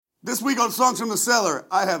This week on Songs from the Cellar,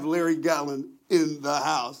 I have Larry Gatlin in the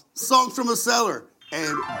house. Songs from the Cellar,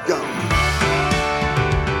 and go.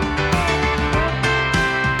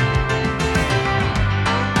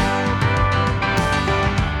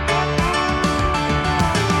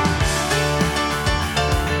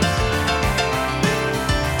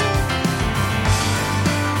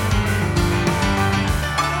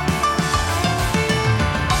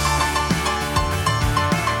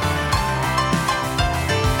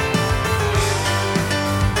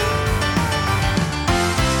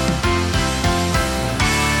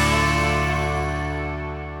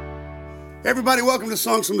 Everybody, welcome to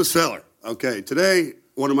Songs from the Cellar. Okay, today,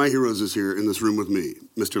 one of my heroes is here in this room with me,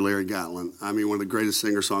 Mr. Larry Gatlin. I mean, one of the greatest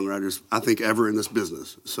singer-songwriters, I think, ever in this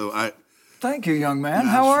business. Thank you, young man.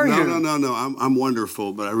 How are you? No. I'm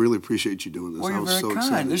wonderful, but I really appreciate you doing this. Well, you're very kind.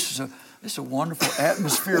 Excited. This is a wonderful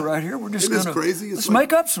atmosphere right here. We're just going to crazy. Let's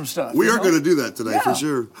make up some stuff. We are going to do that today for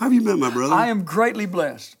sure. How have you been, my brother? I am greatly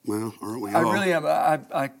blessed. Well, aren't we all? I really am.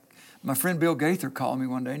 My friend Bill Gaither called me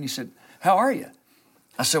one day and he said, "How are you?"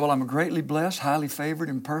 I said, "Well, I'm a greatly blessed, highly favored,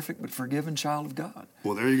 imperfect, but forgiven child of God."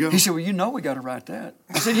 Well, there you go. He said, "Well, you know we got to write that."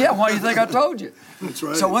 I said, "Yeah, why do you think I told you?" That's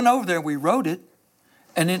right. So I went over there and we wrote it.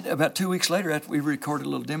 And then about 2 weeks later, after we recorded a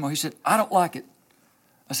little demo, he said, "I don't like it."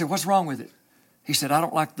 I said, "What's wrong with it?" He said, "I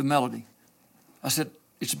don't like the melody." I said,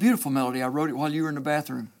 "It's a beautiful melody. I wrote it while you were in the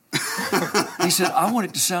bathroom." He said, "I want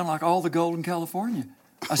it to sound like All the Gold in California."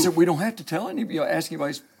 I said, "We don't have to tell anybody, ask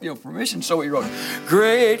anybody's permission." So he wrote,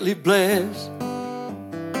 "Greatly blessed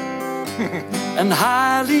and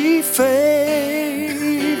highly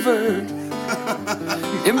favored,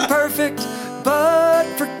 imperfect but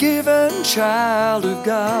forgiven child of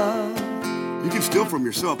God." You can steal from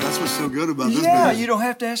yourself. That's what's so good about this. Yeah, you don't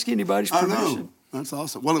have to ask anybody's permission. I know. That's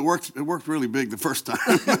awesome. Well, it worked really big the first time.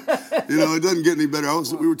 It doesn't get any better.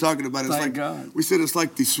 We were talking about it. Thank God. We said it's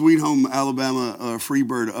like the Sweet Home Alabama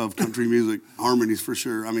Freebird of country music harmonies for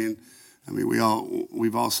sure. I mean,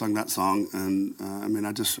 we've all sung that song, and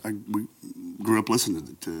we grew up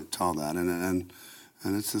listening to all that, and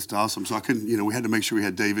it's just awesome. So I couldn't, we had to make sure we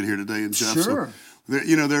had David here today and Jeff. Sure. So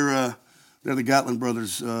they're the Gatlin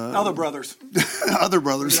brothers. Other brothers. Other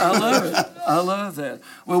brothers. I love it. I love that.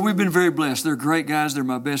 Well, we've been very blessed. They're great guys. They're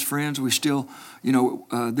my best friends. We still,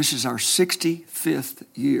 this is our 65th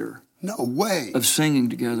year. No way. Of singing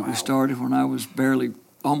together. Wow. We started when I was barely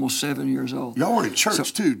almost 7 years old. Y'all were in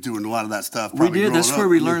church, too, doing a lot of that stuff. We did. That's where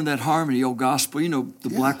we learned that harmony, old gospel. The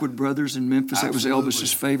Blackwood Brothers in Memphis. Absolutely. That was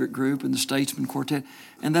Elvis's favorite group, and the Statesman Quartet.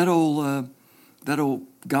 And that old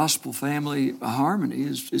gospel family harmony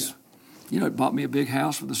is it bought me a big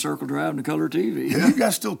house with a circle drive and a color TV. And you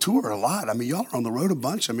guys still tour a lot. I mean, y'all are on the road a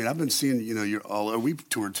bunch. I mean, I've been seeing, you're all, we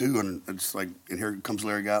toured too, and it's like, and here comes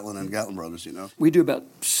Larry Gatlin and Gatlin Brothers, We do about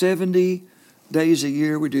 70 days a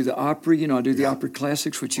year. We do the Opry, I do the Opry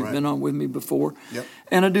Classics, which you've been on with me before. Yep.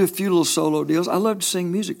 And I do a few little solo deals. I love to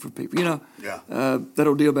sing music for people, that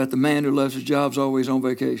old deal about the man who loves his job's always on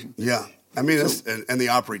vacation. Yeah. I mean, and the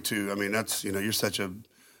Opry too. I mean, that's, you're such a,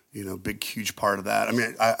 big, huge part of that. I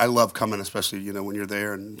mean, I love coming, especially, when you're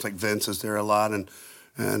there, and it's like Vince is there a lot, and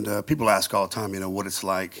people ask all the time, what it's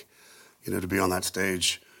like, to be on that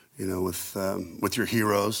stage, with your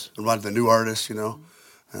heroes, and a lot of the new artists,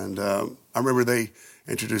 and I remember they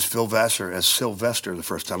introduced Phil Vassar as Sylvester the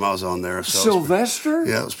first time I was on there. So Sylvester?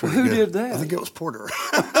 Yeah, it was pretty good. Who did that? I think it was Porter.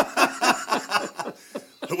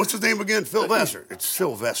 What's his name again? Phil Vassar. It's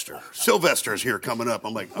Sylvester. Sylvester is here coming up.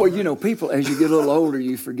 I'm like, well, people, as you get a little older,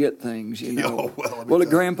 you forget things, Well, at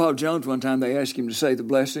Grandpa Jones one time, they asked him to say the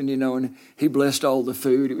blessing, and he blessed all the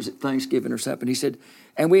food. It was at Thanksgiving or something. He said,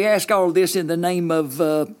 "And we ask all this in the name of,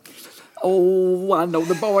 I know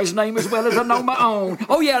the boy's name as well as I know my own.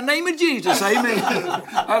 Oh, yeah, name of Jesus, amen."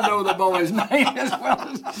 I know the boy's name as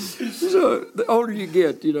well. So the older you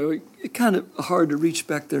get, it's kind of hard to reach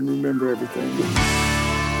back there and remember everything.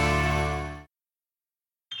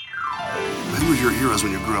 Who was your heroes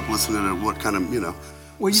when you grew up listening to what kind of,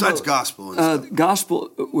 besides gospel? And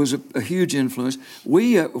gospel was a huge influence.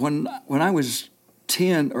 We, when I was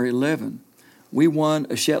 10 or 11, we won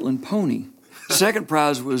a Shetland pony. Second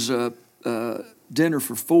prize was dinner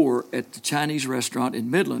for 4 at the Chinese restaurant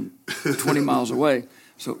in Midland, 20 miles away.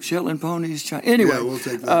 So Shetland ponies, anyway. Yeah, we'll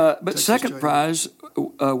take that. But second prize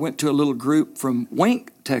went to a little group from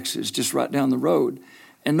Wink, Texas, just right down the road.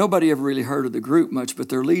 And nobody ever really heard of the group much, but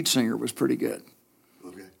their lead singer was pretty good.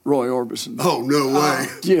 Okay. Roy Orbison. Oh, no way.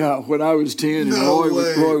 Yeah, when I was 10 and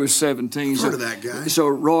Roy was 17. I've heard of that guy. So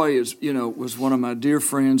Roy was one of my dear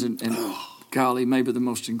friends and golly, maybe the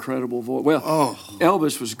most incredible voice. Well,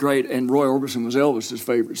 Elvis was great, and Roy Orbison was Elvis's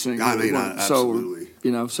favorite singer. I mean, absolutely.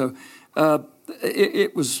 So,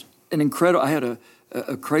 it was an incredible. I had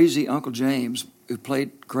a crazy Uncle James who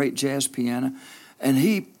played great jazz piano, and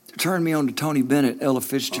he turned me on to Tony Bennett, Ella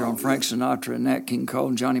Fitzgerald, Frank Sinatra, and Nat King Cole,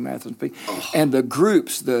 and Johnny Mathis, and the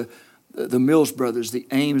groups, the Mills Brothers, the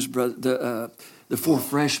Ames Brothers, the Four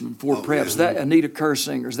Freshmen, Four Preps, that Anita Kerr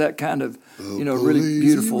singers, that kind of, really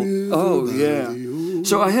beautiful. Oh yeah.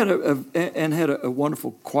 So I had a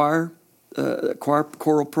wonderful choral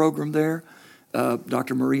program there.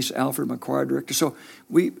 Dr. Maurice Alfred, my choir director. So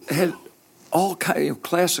we had all kind of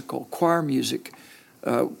classical choir music.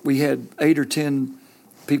 We had 8 or 10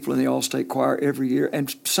 people in the All-State Choir every year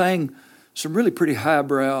and sang some really pretty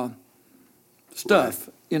highbrow stuff,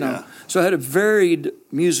 Yeah. So I had a varied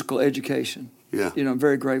musical education. Yeah. I'm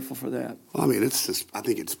very grateful for that. Well, I mean, it's just, I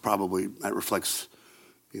think it's probably, that reflects,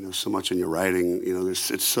 so much in your writing.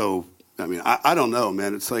 It's so, I mean, I don't know,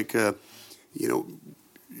 man. It's like,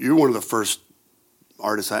 you're one of the first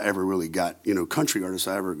artists I ever really got, country artists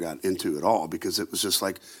I ever got into at all, because it was just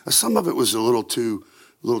like, some of it was a little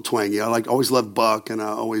twangy. I always loved Buck, and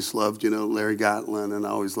I always loved, Larry Gatlin, and I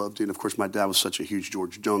always loved, of course, my dad was such a huge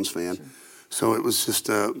George Jones fan. Sure. So it was just,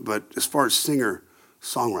 but as far as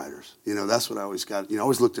songwriters, that's what I always got. I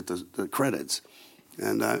always looked at the credits.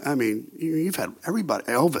 And, I mean, you've had everybody,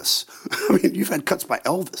 Elvis. I mean, you've had cuts by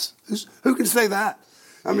Elvis. Who can say that?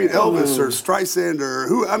 I mean, Elvis or Streisand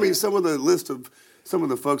or some of the list of some of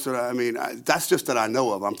the folks that that's just that I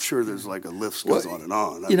know of. I'm sure there's like a list goes on and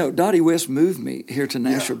on. Dottie West moved me here to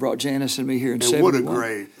Nashville, brought Janice and me here in 71. What a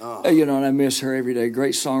great. And I miss her every day.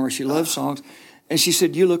 Great songer. She loves songs. And she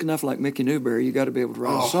said, "You look enough like Mickey Newberry. You got to be able to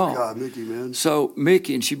write a song." Oh, God, Mickey, man. So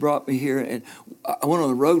Mickey, and she brought me here, and I went on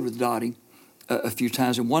the road with Dottie a few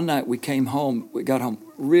times. And one night we came home. We got home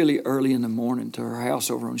really early in the morning to her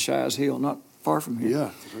house over on Shies Hill, not far from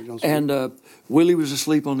here. Yeah. And Willie was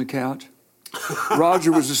asleep on the couch.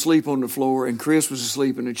 Roger was asleep on the floor, and Chris was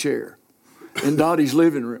asleep in a chair in Dottie's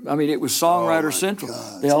living room. I mean, it was Songwriter Central.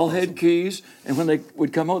 God, they all had keys, and when they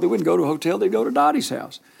would come home, they wouldn't go to a hotel. They'd go to Dottie's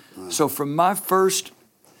house. So from my first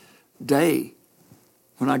day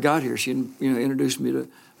when I got here, she introduced me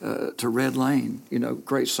to Red Lane,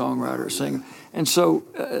 great songwriter, singer. And so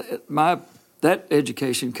that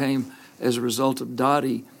education came as a result of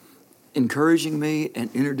Dottie encouraging me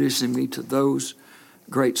and introducing me to those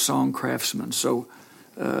great song craftsmen. So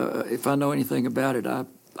if I know anything about it, I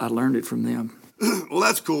learned it from them. Well,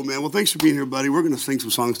 that's cool, man. Well, thanks for being here, buddy. We're going to sing some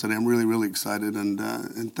songs today. I'm really, really excited, and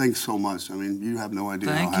thanks so much. I mean, you have no idea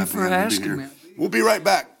how happy I am to be here. Thank you for asking me. We'll be right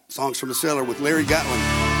back. Songs from the Sailor with Larry Gatlin.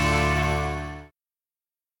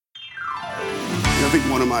 I think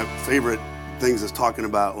one of my favorite things is talking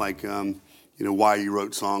about, why you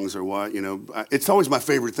wrote songs or why, it's always my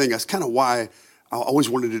favorite thing. That's kind of why I always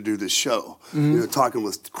wanted to do this show. Mm-hmm. Talking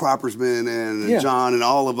with Croppersman and John and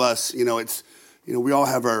all of us, it's, we all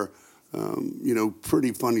have our,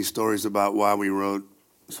 pretty funny stories about why we wrote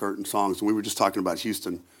certain songs. And we were just talking about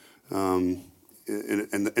Houston. And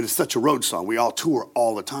it's such a road song. We all tour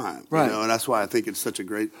all the time. Right. And that's why I think it's such a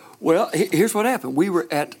great... Well, here's what happened. We were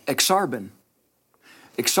at Exarban.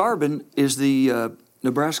 Exarban is the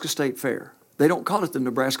Nebraska State Fair. They don't call it the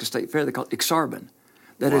Nebraska State Fair. They call it Exarban.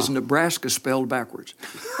 That is Nebraska spelled backwards.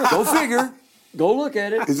 Go figure. Go look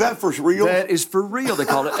at it. Is that for real? That is for real. They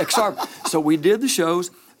call it Exarban. So we did the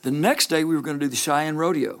shows. The next day, we were going to do the Cheyenne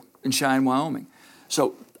Rodeo in Cheyenne, Wyoming.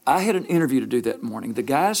 So I had an interview to do that morning. The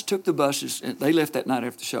guys took the buses, and they left that night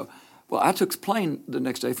after the show. Well, I took the plane the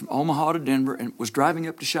next day from Omaha to Denver and was driving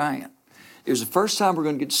up to Cheyenne. It was the first time we were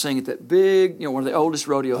going to get to sing at that big, one of the oldest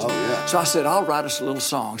rodeos. Oh, yeah. So I said, I'll write us a little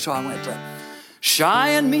song. So I went,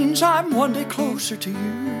 Cheyenne means I'm one day closer to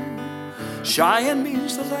you. Cheyenne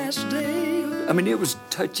means the last day. I mean, it was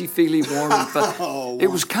touchy-feely, warm and fun. It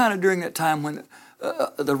was kind of during that time when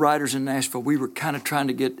the writers in Nashville, we were kind of trying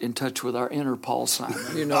to get in touch with our inner Paul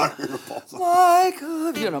Simon, Our inner Paul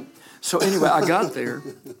Simon. So anyway, I got there,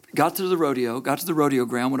 got to the rodeo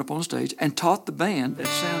ground, went up on stage, and taught the band, that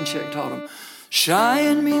sound check taught them,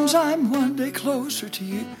 Cheyenne means I'm one day closer to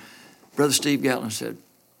you. Brother Steve Gatlin said,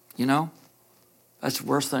 that's the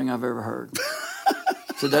worst thing I've ever heard.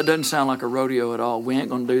 So that doesn't sound like a rodeo at all. We ain't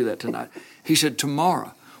going to do that tonight. He said,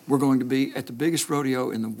 tomorrow we're going to be at the biggest rodeo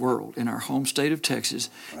in the world in our home state of Texas,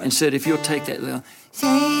 and said, if you'll take that little,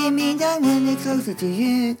 Cheyenne means I'm one day closer to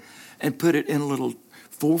you, and put it in a little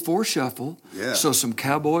 4/4 shuffle, so some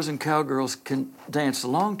cowboys and cowgirls can dance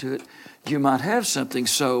along to it, you might have something.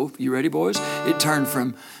 So, you ready, boys? It turned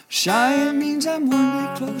from Cheyenne means I'm one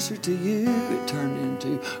day closer to you. It turned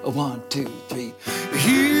into a 1, 2, 3.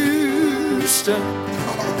 Houston.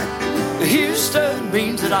 Houston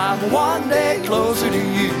means that I'm one day closer to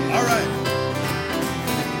you. All right.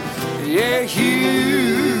 Yeah,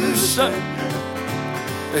 Houston.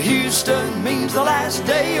 Houston means the last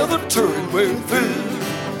day of the tour and we're through.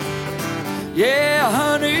 Yeah,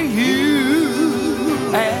 honey,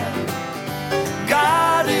 you and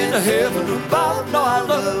God in heaven above. No, I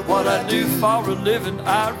love what I do for a living,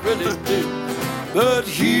 I really do. But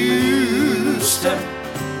Houston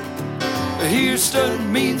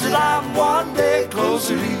means that I'm one day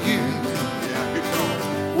closer to you.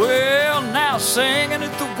 Well, now singing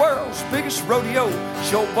at the world's biggest rodeo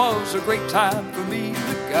sure was a great time for me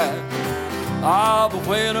to guide. Ah, but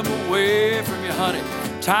when I'm away from you, honey,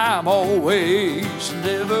 time always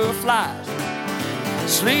never flies.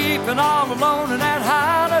 Sleeping all alone in that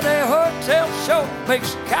holiday hotel show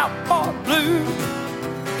makes a cowboy blue.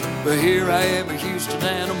 But here I am in Houston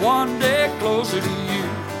and I'm one day closer to you.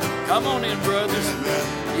 Come on in, brothers.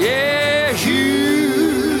 Yeah,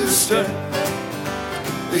 Houston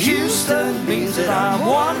means that I'm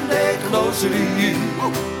one day closer to you.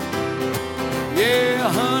 Yeah,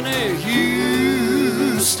 honey,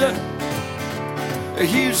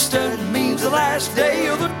 Houston means the last day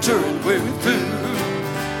of the tour and we're through.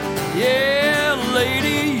 Yeah,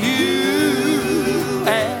 lady, you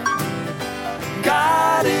and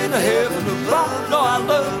God in heaven above. No, I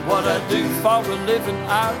love what I do for a living,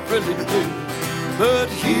 I really do. But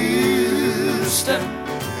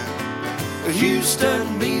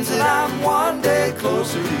Houston means that I'm one day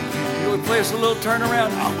closer to you. You would play us a little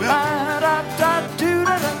turnaround.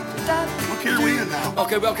 What key are we in now?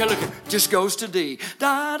 Okay, look, it just goes to D.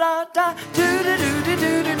 Da da da do do do do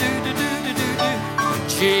do do do do do.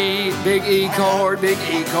 G, big E chord, big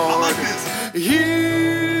E chord. I like this.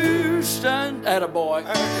 Houston, attaboy.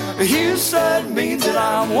 Houston means that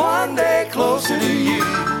I'm one day closer to you.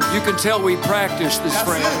 You can tell we practiced this,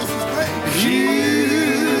 friend.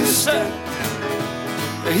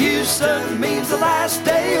 Houston means the last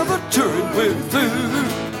day of the tour and we're through.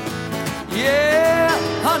 Yeah,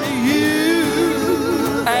 honey,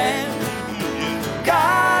 you and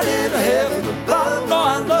God in heaven above. No,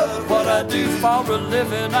 I love what I do for a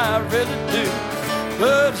living, I really do.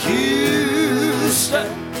 But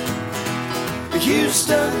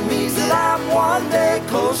Houston means that I'm one day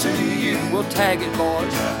closer to you. We'll tag it,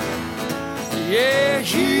 boys. Yeah,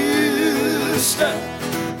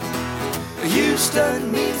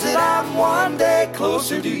 Houston means that I'm one day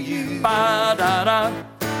closer to you. Ba-da-da,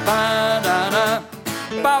 ba-da-da,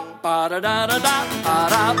 ba-ba-da-da-da-da,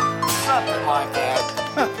 ba-da. Something like that.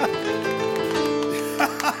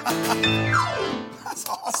 That's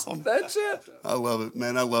awesome. That's it. I love it,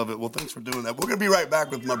 man. I love it. Well, thanks for doing that. We're going to be right back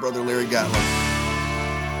with my brother Larry Gatlin.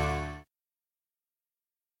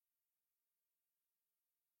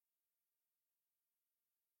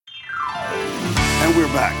 And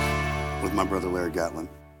we're back with my brother Larry Gatlin.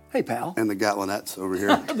 Hey, pal. And the Gatlinettes over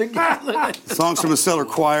here. The Gatlinettes. Songs from a Stellar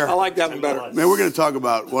Choir. I like that one better. Man, we're going to talk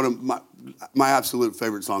about one of my absolute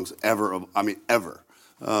favorite songs ever. Ever.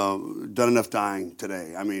 Done Enough Dying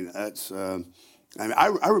Today. I mean, that's. I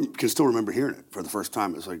can still remember hearing it for the first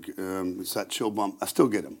time. It's like it's that chill bump. I still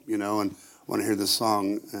get them, and want to hear this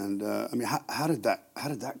song. And how did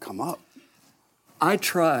that come up? I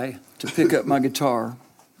try to pick up my guitar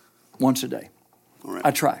once a day. All right.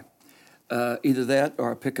 I try. Either that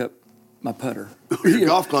or I pick up my putter. Your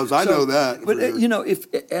golf clubs, I know that. But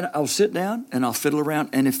and I'll sit down and I'll fiddle around,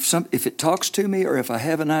 and if it talks to me or if I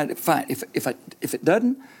have an idea, fine. If it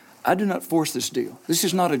doesn't, I do not force this deal. This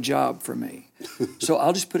is not a job for me. So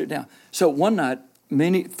I'll just put it down. So one night,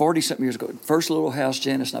 40-something years ago, first little house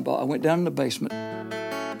Janice and I bought, I went down in the basement,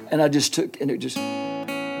 and I just took, and it just...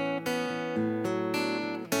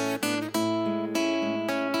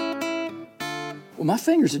 Well, my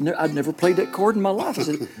fingers, I'd never played that chord in my life. I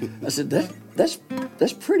said that's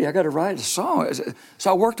pretty. I got to write a song.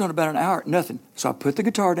 So I worked on it about an hour, nothing. So I put the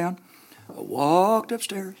guitar down, I walked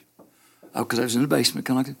upstairs, because I was in the basement,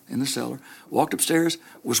 kind of like in the cellar. Walked upstairs,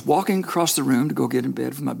 was walking across the room to go get in bed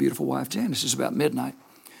with my beautiful wife, Janice. It was about midnight.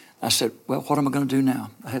 I said, well, what am I going to do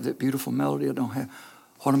now? I have that beautiful melody I don't have.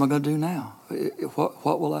 What am I going to do now?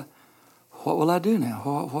 What will I do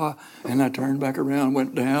now? And I turned back around,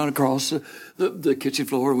 went down across the kitchen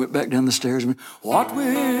floor, went back down the stairs. And what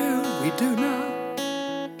will we do now?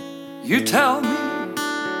 You tell me.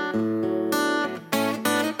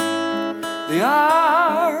 The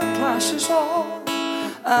hourglass is all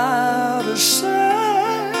out of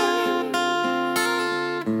sight.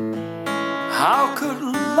 How could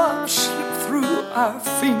love slip through our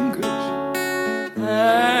fingers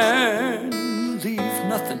and leave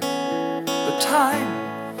nothing but time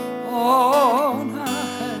on our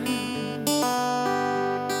hands?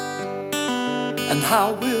 And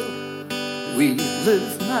how will we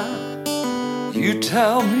live now? You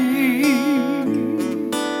tell me.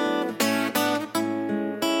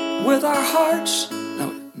 with our hearts.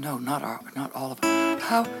 No, not all of it.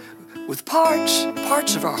 How? With parts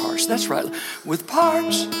of our hearts. That's right. With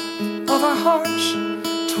parts of our hearts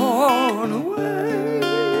torn away.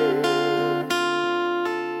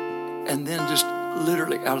 And then just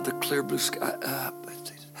literally out of the clear blue sky,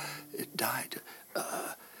 it died.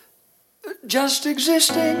 Just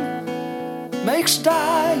existing makes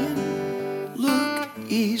dying look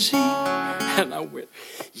easy. And I went,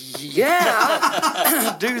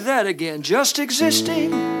 yeah, do that again. Just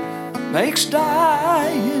existing makes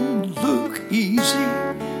dying look easy.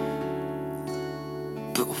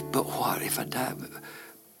 But what if I die?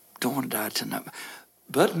 Don't want to die tonight.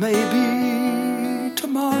 But maybe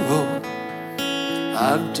tomorrow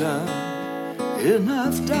I've done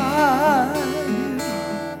enough dying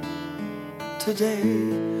today.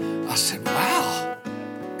 I said, wow,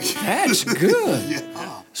 that's good.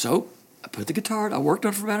 Yeah. So I put the guitar, I worked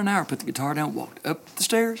on it for about an hour, put the guitar down, walked up the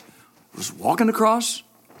stairs, was walking across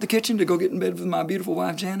the kitchen to go get in bed with my beautiful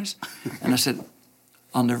wife, Janice. And I said,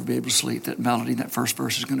 I'll never be able to sleep. That melody, that first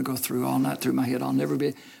verse is going to go through all night through my head. How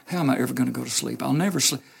am I ever going to go to sleep? I'll never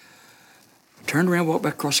sleep. Turned around, walked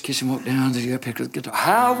back across the kitchen, walked down, picked up the guitar.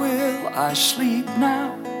 How will I sleep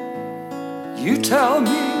now? You tell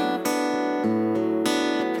me.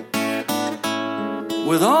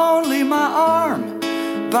 With only my arm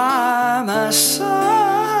by my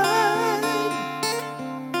side,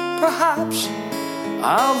 perhaps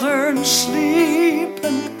I'll learn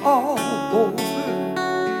sleeping all over.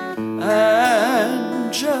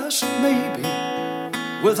 And just maybe,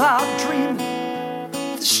 without dreaming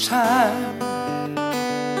this time.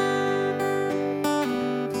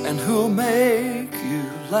 And who'll make you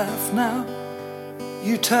laugh now?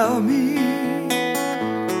 You tell me.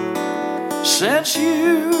 Since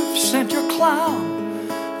you've sent your clown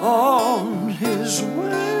on his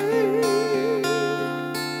way,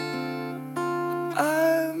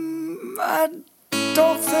 I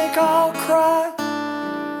don't think I'll cry.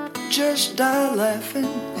 Just die laughing.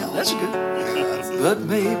 Yeah, that's good. But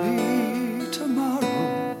maybe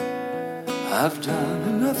tomorrow I've done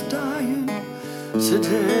enough dying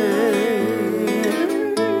today.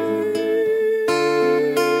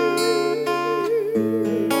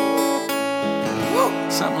 Whoa,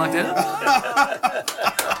 something like that.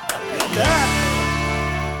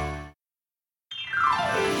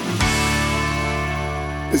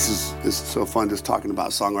 This is so fun just talking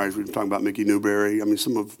about songwriters. We've been talking about Mickey Newbury.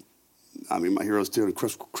 My heroes too, and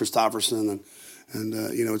Chris Christopherson, and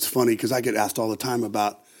it's funny because I get asked all the time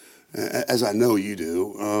about, as I know you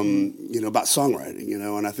do, about songwriting,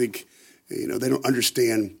 and I think, they don't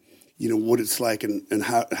understand, what it's like and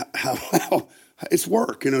how it's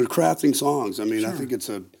work, crafting songs. I mean, sure. I think it's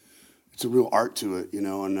a real art to it,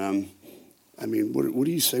 and what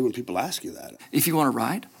do you say when people ask you that? If you want to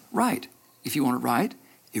write, write. If you want to write,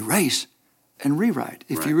 erase and rewrite.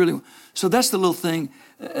 If you really want. So that's the little thing.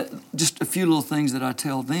 Just a few little things that I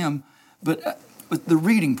tell them, but the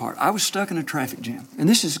reading part. I was stuck in a traffic jam, and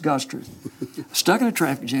this is God's truth. Stuck in a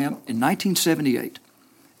traffic jam in 1978,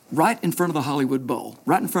 right in front of the Hollywood Bowl.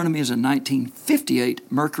 Right in front of me is a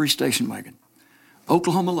 1958 Mercury station wagon,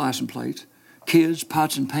 Oklahoma license plates, kids,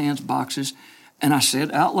 pots and pans, boxes, and I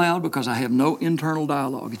said out loud, because I have no internal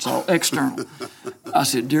dialogue, it's all external. I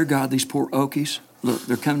said, "Dear God, these poor Okies, look,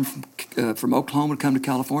 they're coming from Oklahoma to come to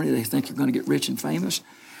California. They think they're going to get rich and famous.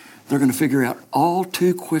 They're going to figure out all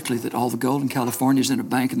too quickly that all the gold in California is in a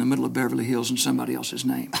bank in the middle of Beverly Hills in somebody else's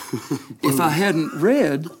name." If I hadn't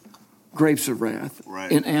read Grapes of Wrath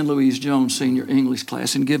in Anne Louise Jones' senior English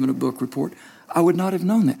class and given a book report, I would not have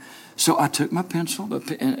known that. So I took my pencil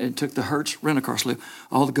and took the Hertz rent-a-car slip.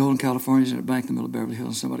 All the gold in California is in a bank in the middle of Beverly Hills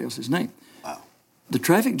in somebody else's name. Wow. The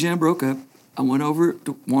traffic jam broke up. I went over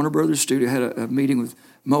to Warner Brothers studio, had a meeting with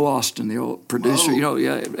Mo Austin, the old producer,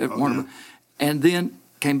 at Warner. And then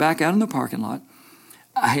came back out in the parking lot.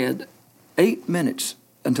 I had 8 minutes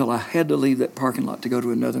until I had to leave that parking lot to go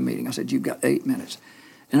to another meeting. I said, "You've got 8 minutes."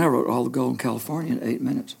 And I wrote All the Gold in California in 8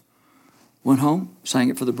 minutes. Went home, sang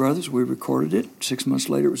it for the brothers. We recorded it. 6 months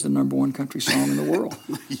later, it was the #1 country song in the world.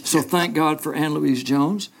 Yeah. So thank God for Anne Louise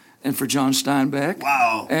Jones and for John Steinbeck.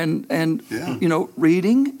 Wow. And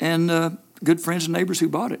reading and good friends and neighbors who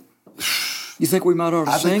bought it. You think we might ought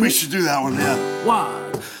to sing it? I think we should do that one, yeah.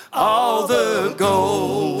 One. All the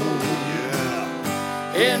gold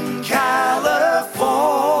in California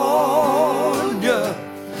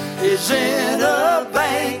is in a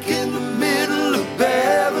bank in the middle of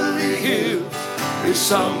Beverly Hills. It's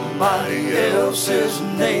somebody else's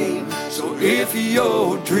name. So if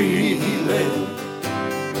you're dreaming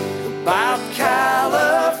about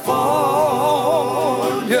California,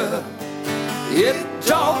 it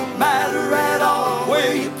don't matter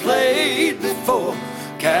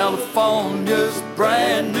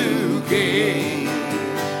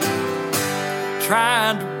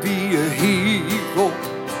trying to be a hero,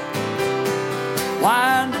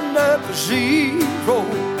 winding up a zero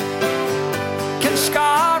can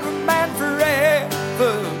scar a man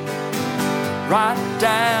forever, right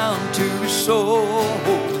down to his soul.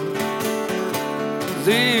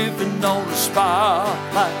 Living on the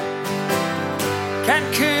spotlight can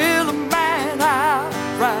kill a man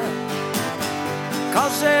outright,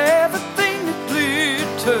 'cause everything that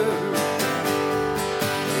glitters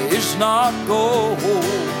is not gold.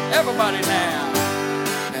 Everybody now.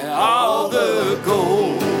 And all the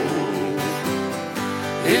gold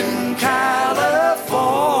in California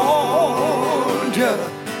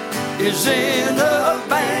is in a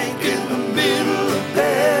bank in the middle of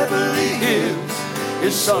Beverly Hills.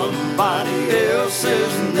 It's somebody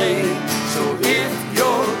else's name. So if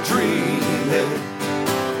you're dreaming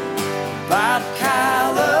about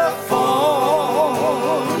California,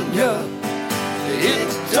 it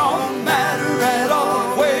don't matter at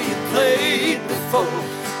all where you played before.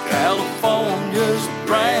 California's a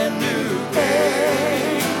brand new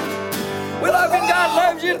game. We love you, God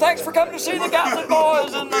loves you. Thanks for coming to see the Gatlin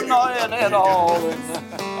Boys and all.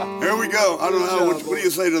 Here we go. I don't know. What do you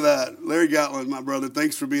say to that? Larry Gatlin, my brother,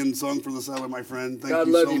 thanks for being sung for the cellar, my friend. Thank God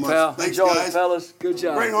you love so you, much. pal. Thanks, Enjoy guys. it, fellas. Good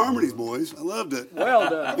job. Great harmonies, boys. I loved it. Well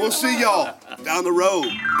done. We'll see y'all down the road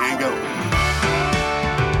and go.